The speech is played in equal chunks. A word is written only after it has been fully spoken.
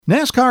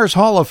NASCAR's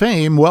Hall of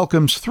Fame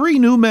welcomes 3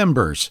 new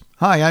members.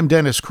 Hi, I'm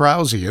Dennis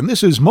Krause, and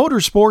this is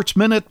Motorsports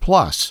Minute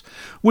Plus.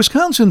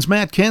 Wisconsin's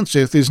Matt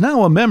Kenseth is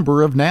now a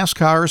member of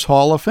NASCAR's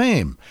Hall of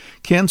Fame.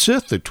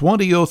 Kenseth, the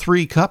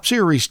 2003 Cup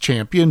Series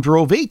champion,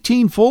 drove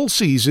 18 full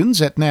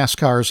seasons at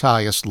NASCAR's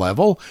highest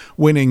level,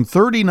 winning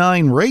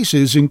 39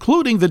 races,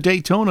 including the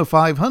Daytona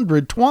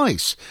 500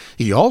 twice.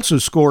 He also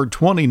scored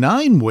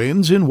 29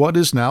 wins in what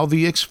is now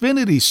the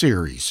Xfinity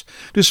Series.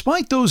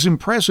 Despite those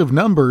impressive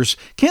numbers,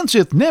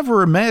 Kenseth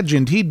never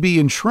imagined he'd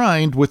be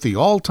enshrined with the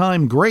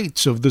all-time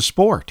greats of the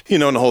sport. You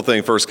know, when the whole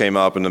thing first came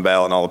up in the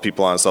ballot and all the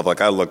people on and stuff,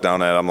 like I looked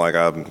down at it, I'm like,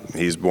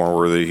 he's more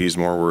worthy, he's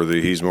more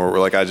worthy, he's more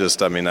like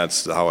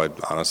that's how I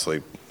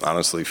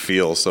honestly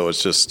feel. So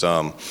it's just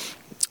a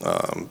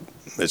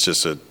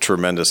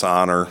tremendous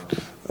honor,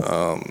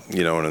 and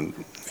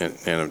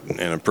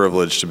a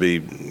privilege to be,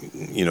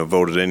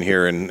 voted in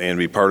here and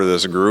be part of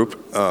this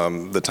group.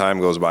 The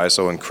time goes by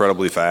so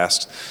incredibly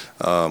fast.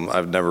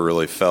 I've never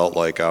really felt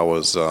like I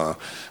was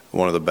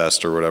one of the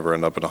best or whatever,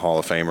 end up in a Hall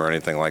of Fame or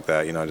anything like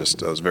that.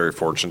 I was very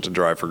fortunate to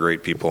drive for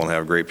great people and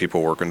have great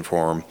people working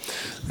for them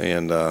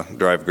and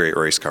drive great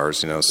race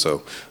cars,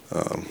 So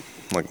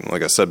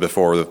like I said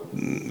before,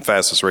 the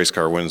fastest race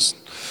car wins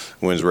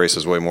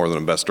races way more than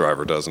the best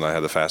driver does, and I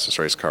had the fastest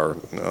race car,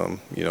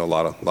 a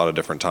lot of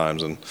different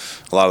times, and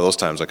a lot of those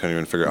times I couldn't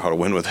even figure out how to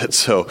win with it.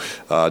 So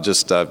I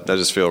just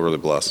feel really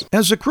blessed.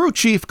 As the crew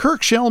chief,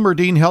 Kirk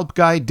Shelmerdine helped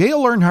guide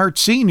Dale Earnhardt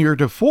Sr.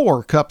 to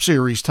 4 Cup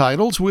Series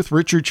titles with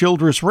Richard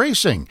Childress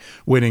Racing,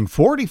 winning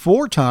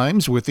 44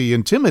 times with the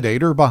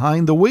Intimidator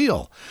behind the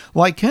wheel.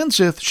 Like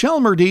Kenseth,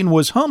 Shelmerdine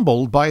was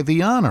humbled by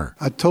the honor.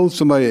 I told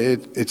somebody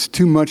it's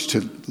too much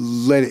to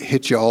let it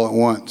hit you all at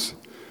once,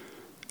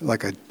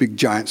 like a big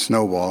giant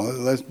snowball.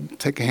 Let's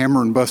take a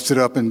hammer and bust it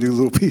up and do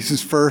little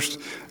pieces first.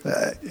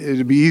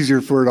 It'd be easier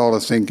for it all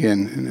to sink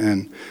in.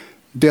 And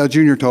Dale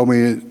Jr. told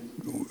me,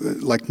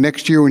 like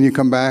next year when you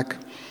come back,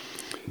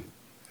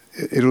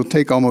 it'll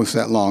take almost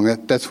that long.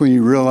 That's when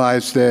you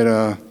realize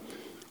that,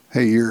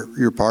 hey,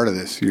 you're part of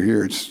this. You're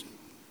here. It's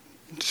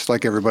just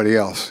like everybody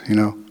else,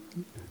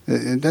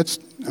 And that's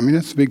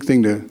a big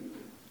thing to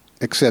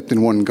except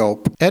in one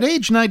gulp. At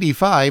age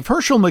 95,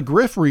 Herschel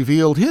McGriff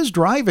revealed his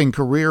driving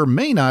career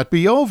may not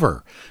be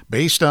over.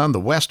 Based on the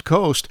West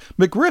Coast,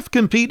 McGriff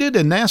competed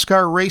in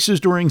NASCAR races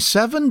during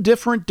 7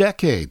 different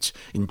decades,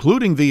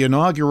 including the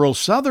inaugural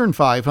Southern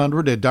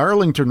 500 at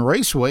Darlington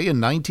Raceway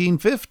in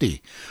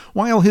 1950.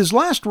 While his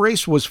last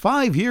race was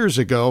 5 years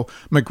ago,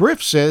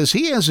 McGriff says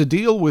he has a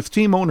deal with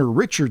team owner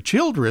Richard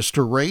Childress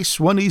to race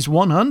when he's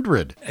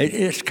 100.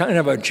 It's kind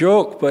of a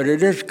joke, but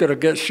it is going to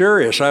get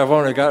serious. I've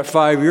only got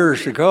 5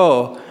 years to go.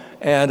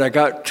 And I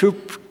got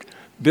 2.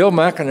 Bill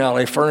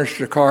McAnally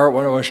furnished a car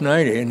when I was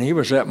 90, and he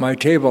was at my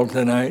table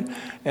tonight.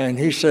 And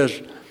he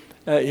says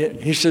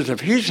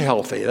if he's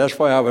healthy, that's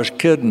why I was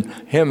kidding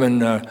him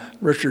and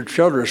Richard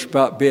Childress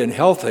about being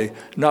healthy,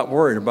 not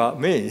worried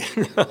about me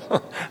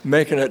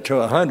making it to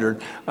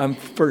 100. I'm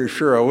pretty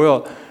sure I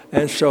will.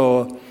 And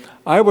so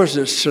I was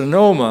at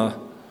Sonoma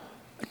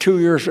 2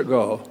 years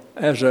ago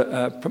as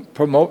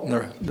promoting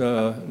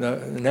the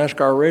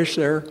NASCAR race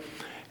there.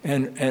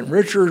 And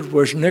Richard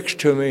was next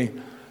to me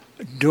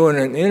doing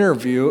an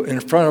interview in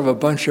front of a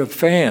bunch of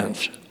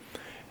fans.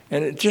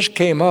 And it just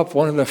came up,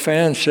 one of the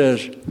fans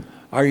says,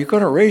 "Are you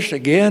going to race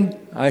again?"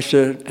 I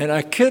said, and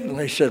I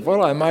kiddingly said,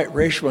 "Well, I might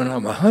race when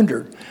I'm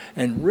 100.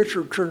 And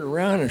Richard turned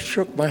around and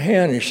shook my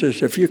hand. He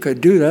says, "If you could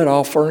do that,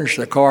 I'll furnish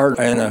the car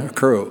and a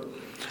crew."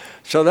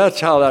 So that's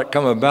how that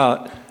come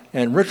about.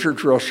 And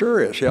Richard's real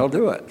serious. He'll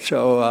do it.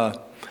 So I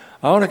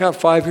only got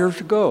 5 years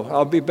to go.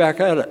 I'll be back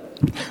at it.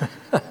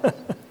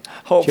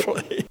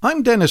 Hopefully.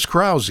 I'm Dennis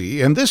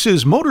Krause, and this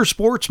is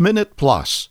Motorsports Minute Plus.